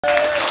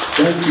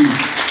Thank you.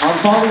 I'm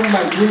following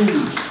my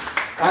dreams.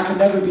 I could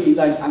never be,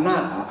 like,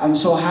 I'm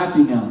so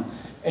happy now.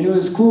 And it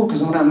was cool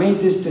because when I made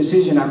this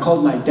decision, I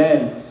called my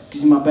dad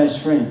because he's my best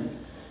friend.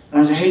 And I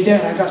was like, hey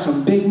Dad, I got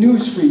some big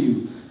news for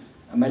you.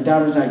 And my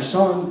dad was like,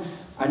 son,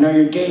 I know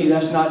you're gay,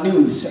 that's not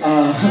news. And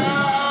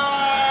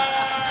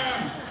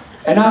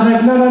I was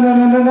like,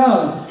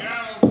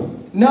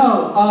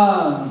 no.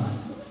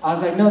 I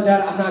was like, no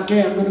Dad, I'm not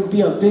gay, I'm gonna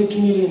be a big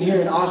comedian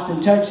here in Austin,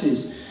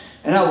 Texas.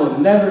 And I will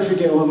never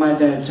forget what my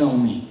dad told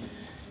me.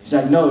 He's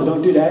like, no,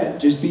 don't do that,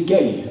 just be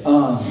gay.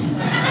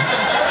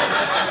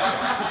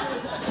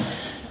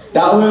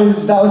 That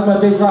was my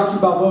big Rocky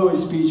Balboa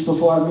speech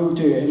before I moved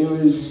here, and it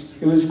was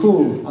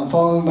cool. I'm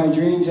following my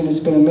dreams, and it's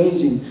been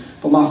amazing.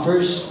 But my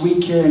first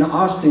week here in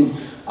Austin,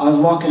 I was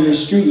walking the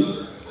street,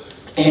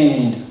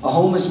 and a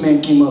homeless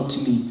man came up to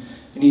me,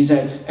 and he's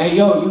like, hey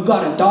yo, you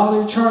got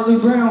 $1, Charlie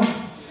Brown?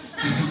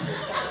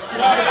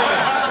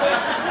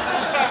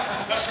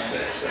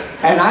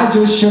 And I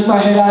just shook my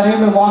head at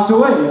him and walked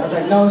away. I was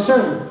like, no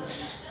sir.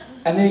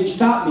 And then he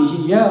stopped me,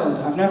 he yelled.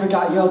 I've never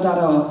got yelled at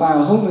by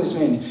a homeless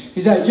man.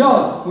 He's like,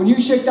 yo, when you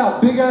shake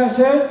that big ass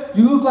head,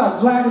 you look like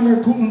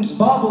Vladimir Putin's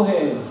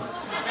bobblehead.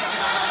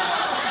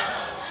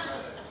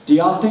 Do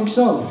y'all think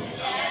so?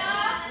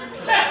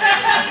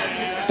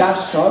 That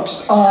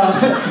sucks.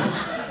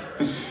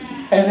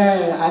 And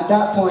then at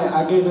that point,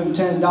 I gave him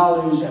 $10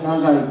 and I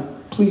was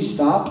like, please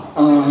stop.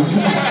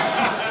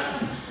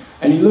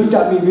 And he looked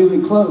at me really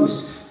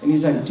close and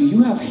he's like, do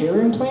you have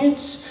hair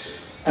implants?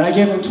 And I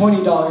gave him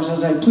 $20. I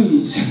was like,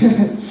 please,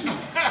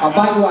 I'll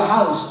buy you a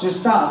house,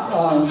 just stop.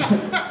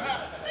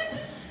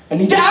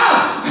 And he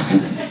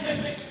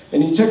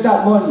and he took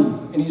that money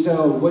and he said,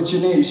 oh, what's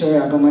your name,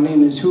 sir? I go, my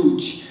name is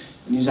Hooch.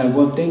 And he's like,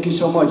 well, thank you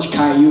so much,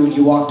 Caillou, and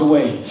he walked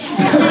away.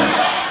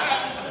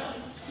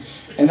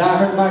 And that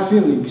hurt my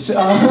feelings.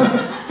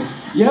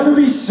 You ever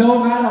be so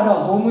mad at a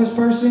homeless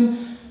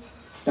person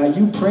that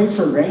you pray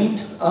for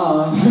rain?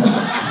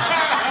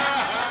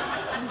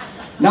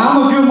 Now,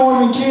 I'm a good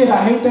Mormon kid.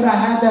 I hate that I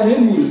had that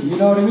in me, you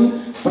know what I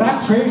mean? But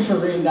I prayed for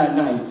rain that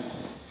night.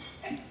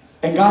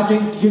 And God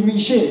didn't give me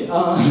shit.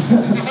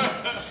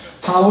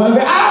 However,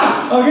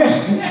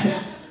 okay.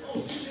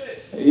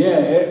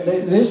 Yeah,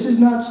 this is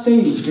not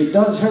staged. It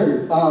does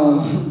hurt.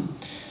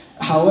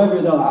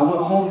 However, though, I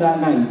went home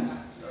that night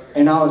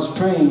and I was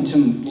praying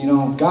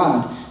to,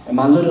 God. And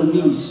my little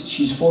niece,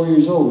 she's 4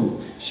 years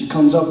old. She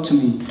comes up to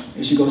me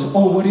and she goes,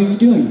 oh, what are you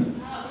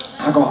doing?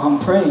 I go, I'm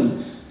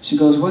praying. She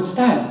goes, what's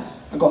that?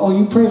 I go, oh,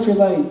 you pray for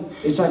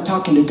it's like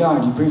talking to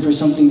God. You pray for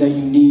something that you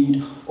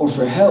need or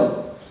for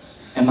help.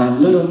 And my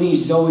little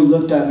niece, Zoe,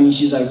 looked at me and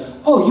she's like,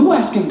 oh, you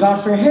asking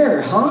God for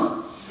hair,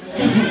 huh?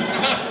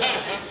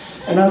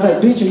 And I was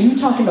like, bitch, are you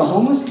talking to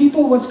homeless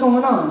people? What's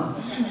going on?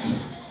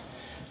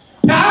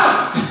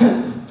 Ah!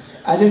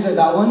 I just said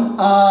that one.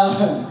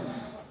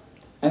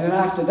 And then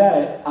after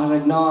that, I was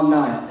like, no, I'm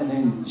not. And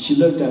then she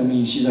looked at me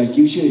and she's like,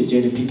 you should,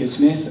 Jada Pinkett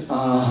Smith.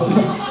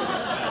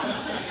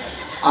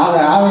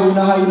 I don't even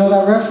know how you know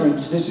that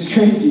reference. This is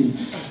crazy.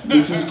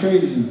 This is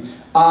crazy.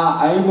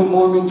 I am a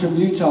Mormon from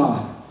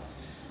Utah.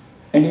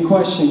 Any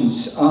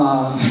questions?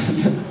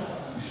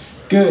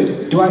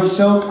 Good. Do I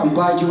soak? I'm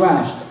glad you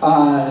asked.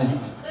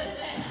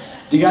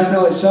 Do you guys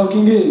know what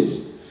soaking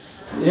is?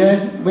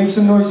 Yeah? Make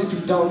some noise if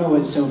you don't know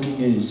what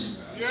soaking is.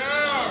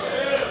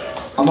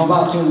 Yeah. I'm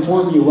about to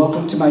inform you.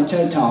 Welcome to my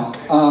TED Talk.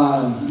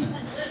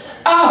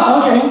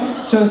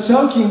 Okay. So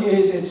soaking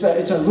is, it's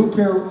a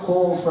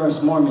loophole for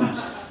us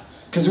Mormons.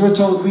 Because we're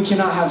told we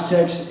cannot have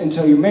sex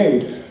until you're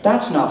married.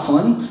 That's not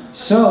fun.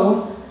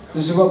 So,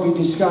 this is what we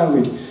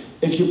discovered.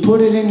 If you put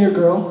it in your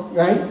girl,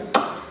 right,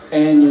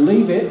 and you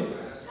leave it,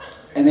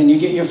 and then you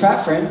get your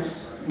fat friend,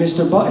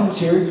 Mr. Buttons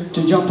here,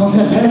 to jump on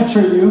the bed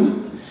for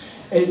you,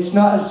 it's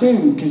not a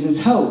sin, because it's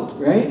help,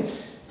 right?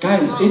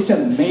 Guys, it's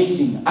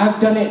amazing.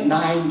 I've done it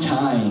 9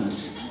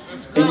 times.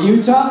 In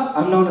Utah,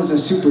 I'm known as a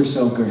super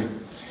soaker.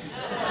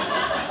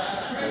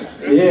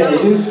 Yeah,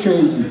 it is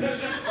crazy.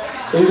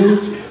 It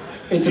is.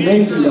 It's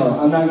amazing though,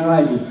 I'm not gonna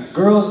lie to you.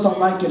 Girls don't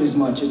like it as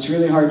much. It's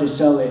really hard to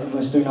sell it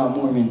unless they're not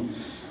Mormon.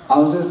 I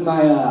was with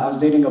I was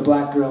dating a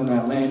black girl in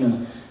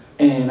Atlanta,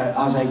 and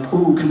I was like,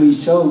 ooh, can we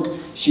soak?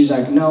 She was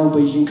like, no, but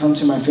you can come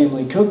to my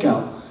family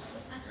cookout.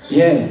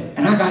 Yeah,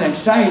 and I got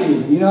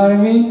excited, you know what I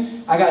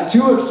mean? I got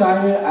too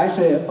excited, I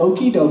said,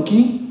 okie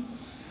dokie.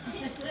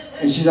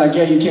 And she's like,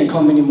 yeah, you can't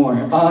come anymore.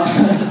 And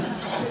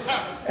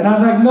I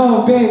was like,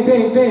 no, babe,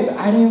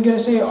 I didn't even get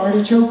to say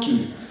artichoke.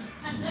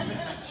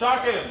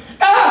 Shocking.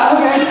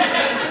 Okay.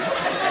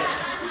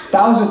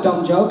 That was a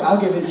dumb joke. I'll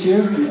give it to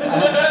you.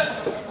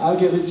 I'll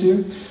give it to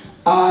you.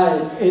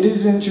 It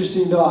is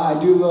interesting though. I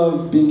do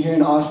love being here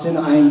in Austin.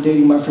 I am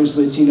dating my first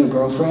Latino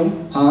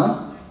girlfriend.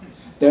 Huh?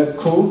 They're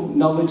cool.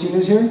 No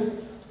Latinos here?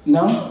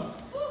 No?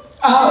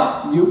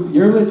 Oh,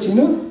 you're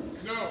Latino?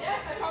 No. Yes,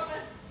 I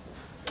promise.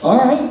 All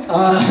right.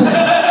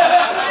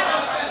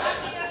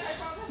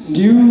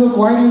 You look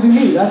whiter than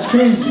me. That's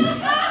crazy.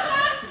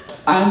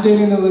 I'm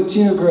dating a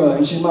Latina girl,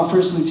 and she's my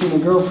first Latina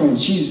girlfriend.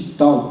 She's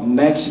dog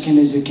Mexican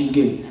as it can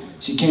get.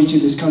 She came to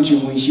this country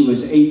when she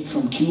was 8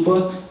 from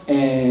Cuba,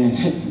 and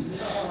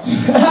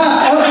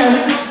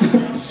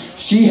okay,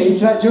 she hates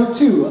that joke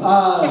too.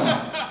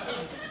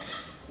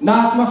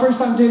 Nah, it's my first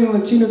time dating a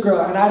Latina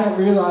girl, and I didn't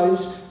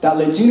realize that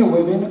Latina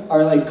women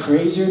are like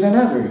crazier than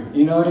ever.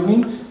 You know what I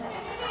mean?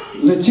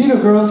 Latina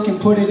girls can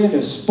put it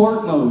into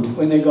sport mode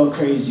when they go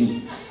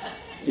crazy.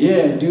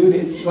 Yeah, dude,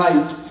 it's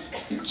like,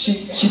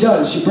 she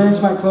does. She burns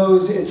my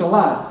clothes. It's a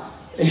lot.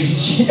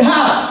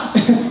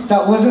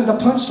 That wasn't the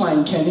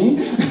punchline, Kenny.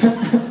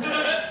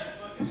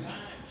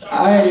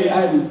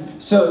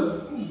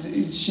 So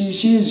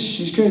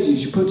she's crazy.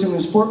 She puts him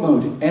in sport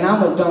mode, and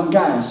I'm a dumb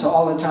guy. So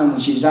all the time when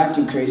she's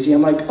acting crazy,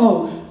 I'm like,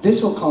 oh,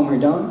 this will calm her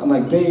down. I'm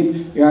like,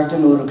 babe, you're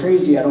acting a little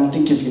crazy. I don't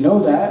think if you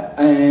know that.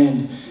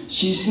 And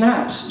she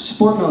snaps,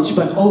 sport mode. She's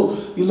like, oh,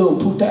 you little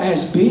puta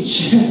ass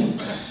bitch.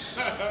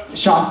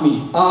 Shock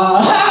me.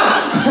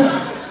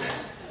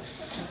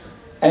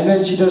 And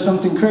then she does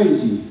something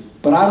crazy.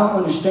 But I don't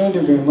understand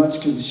her very much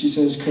because she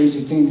says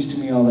crazy things to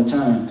me all the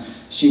time.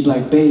 She'd be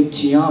like, babe,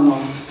 te amo.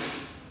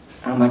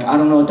 And I'm like, I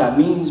don't know what that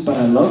means, but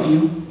I love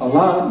you a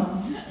lot.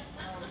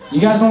 You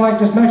guys don't like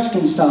this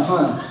Mexican stuff,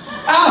 huh?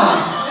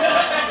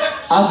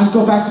 Ow! I'll just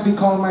go back to be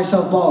calling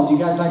myself bald. You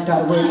guys like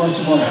that way much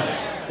more.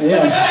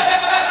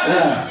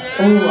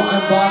 Yeah. Ooh,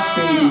 I'm boss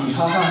baby.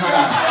 Ha ha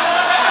ha.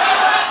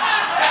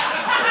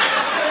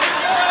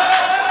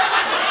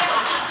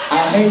 I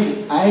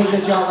hate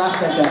that y'all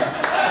laughed at that.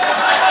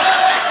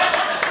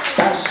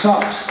 That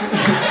sucks.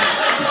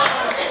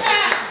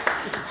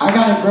 I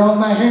gotta grow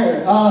my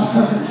hair.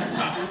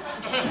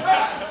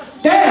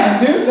 Damn,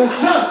 dude, that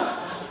sucks.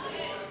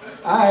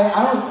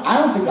 I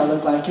don't think I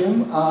look like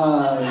him.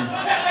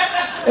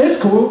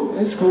 It's cool.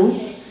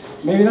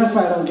 Maybe that's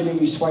why I don't get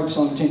any swipes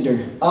on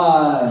Tinder.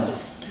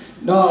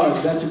 No,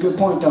 that's a good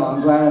point though.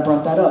 I'm glad I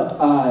brought that up.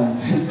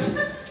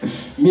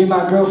 Me and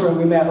my girlfriend,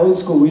 we met old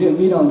school. We didn't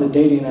meet on the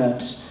dating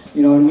apps.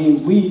 You know what I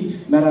mean?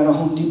 We met at a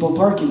Home Depot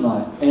parking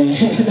lot. And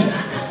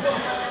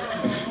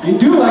you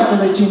do like the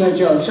Latina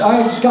jokes.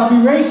 I just gotta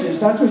be racist.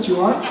 That's what you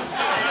want.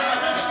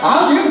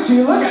 I'll give it to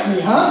you. Look at me,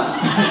 huh?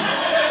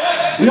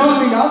 You don't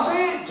think I'll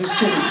say it? Just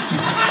kidding.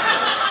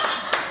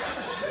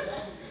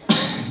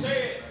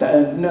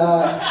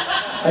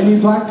 Any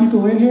black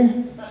people in here?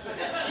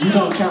 You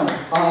don't count.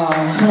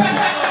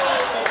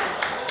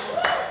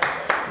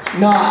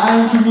 No,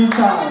 I'm from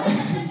Utah.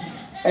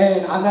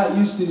 And I'm not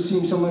used to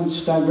seeing so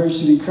much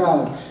diversity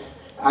crowd.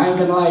 I ain't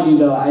gonna lie to you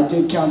though, I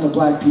did count the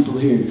black people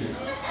here.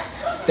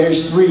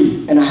 There's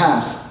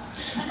 3.5.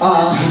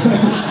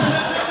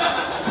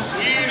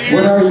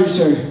 What are you,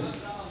 sir?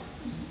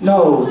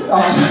 No.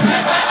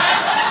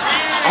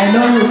 I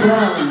know you're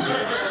brown.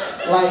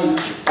 Like,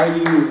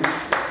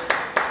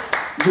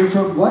 you're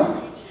from what?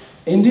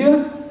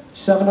 India?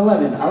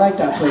 7-Eleven. I like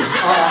that place.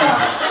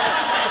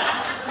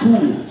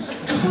 Cool.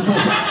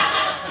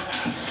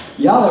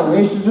 Y'all are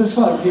racist as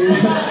fuck, dude.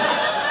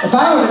 If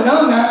I would have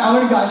known that, I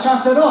would have got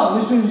shocked at all.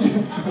 This is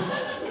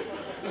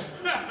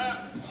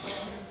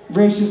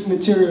racist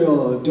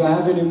material. Do I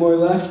have any more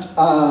left?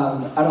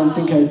 I don't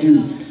think I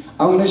do.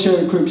 I'm gonna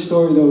share a quick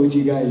story though with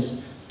you guys.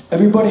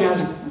 Everybody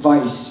has a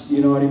vice, you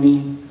know what I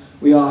mean?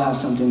 We all have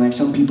something, like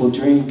some people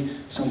drink,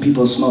 some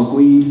people smoke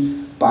weed.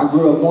 But I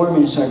grew up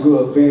Mormon, so I grew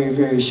up very,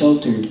 very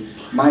sheltered.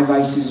 My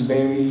vice is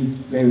very,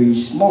 very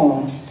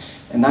small,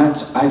 and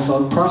that's I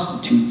fuck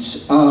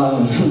prostitutes.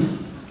 No,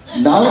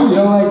 you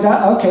don't like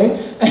that? Okay.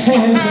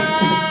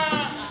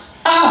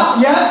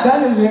 Yeah,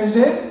 that is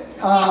it.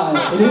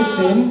 It is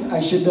sin,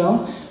 I should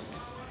know.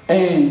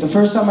 And the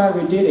first time I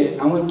ever did it,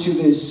 I went to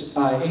this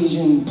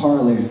Asian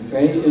parlor,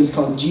 right? It was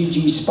called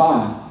GG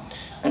Spa.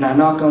 And I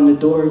knocked on the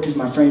door because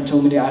my friend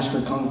told me to ask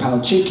for Kung Pao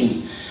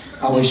chicken.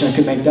 I wish I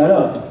could make that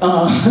up.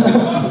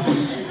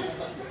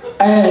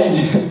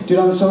 And, dude,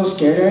 I'm so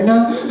scared right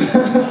now.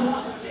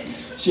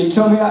 She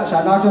told me, so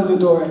I knocked on the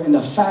door, and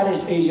the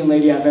fattest Asian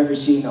lady I've ever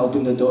seen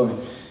opened the door.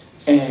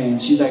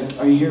 And she's like,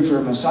 are you here for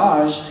a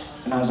massage?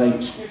 And I was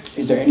like,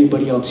 is there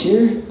anybody else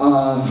here?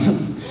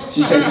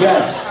 She said,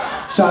 yes.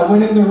 So I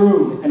went in the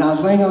room, and I was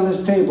laying on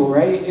this table,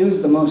 right? It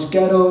was the most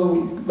ghetto,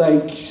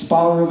 like,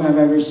 spa room I've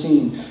ever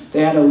seen.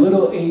 They had a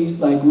little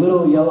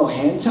yellow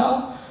hand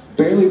towel,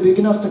 barely big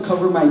enough to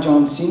cover my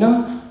John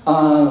Cena.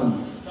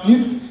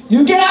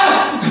 You get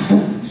out!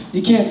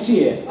 You can't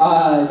see it.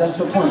 That's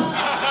the point.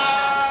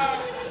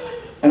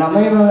 And I'm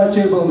laying on that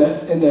table,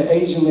 and the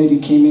Asian lady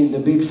came in, the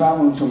big fat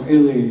one from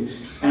earlier.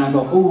 And I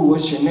go, ooh,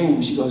 what's your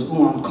name? She goes,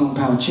 ooh, I'm Kung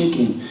Pao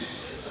Chicken.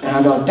 And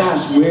I go,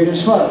 that's weird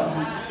as fuck.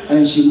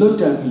 And she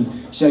looked at me.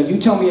 She said, you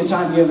tell me a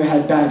time you ever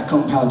had bad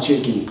Kung Pao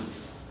Chicken.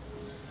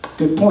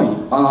 Good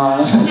point.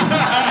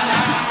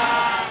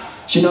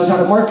 She knows how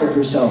to market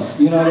herself,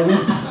 you know what I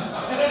mean?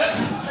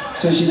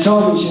 So she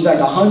told me, she's like,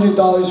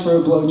 $100 for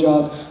a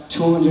blowjob,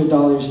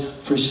 $200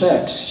 for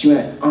sex. She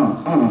went,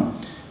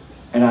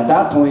 And at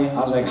that point,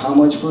 I was like, how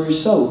much for a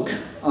soak?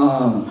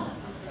 And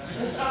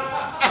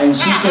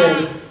she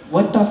said,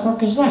 what the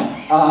fuck is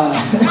that?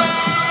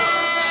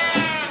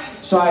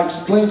 So I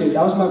explained it.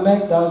 That was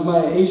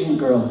my Asian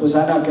girl. Was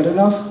that not good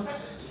enough? What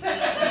the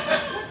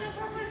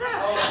fuck was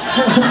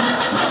that?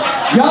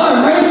 Y'all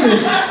are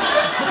racist.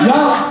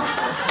 Y'all,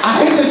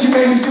 I hate that you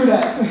made me do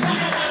that.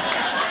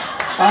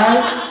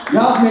 Alright?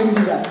 Y'all made me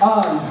do that.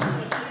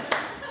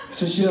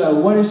 So she's like,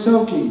 what is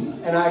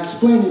soaking? And I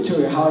explained it to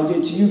her, how I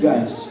did to you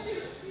guys.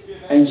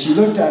 And she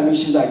looked at me,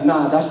 she's like,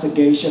 nah, that's the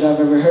gay shit I've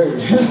ever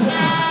heard.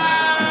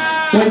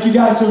 Thank you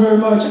guys so very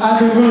much. I've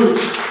been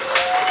Hooch.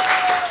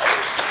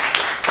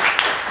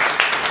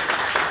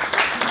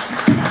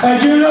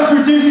 And give it up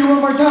for Dizzy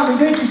one more time. And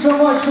thank you so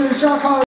much for the shot call.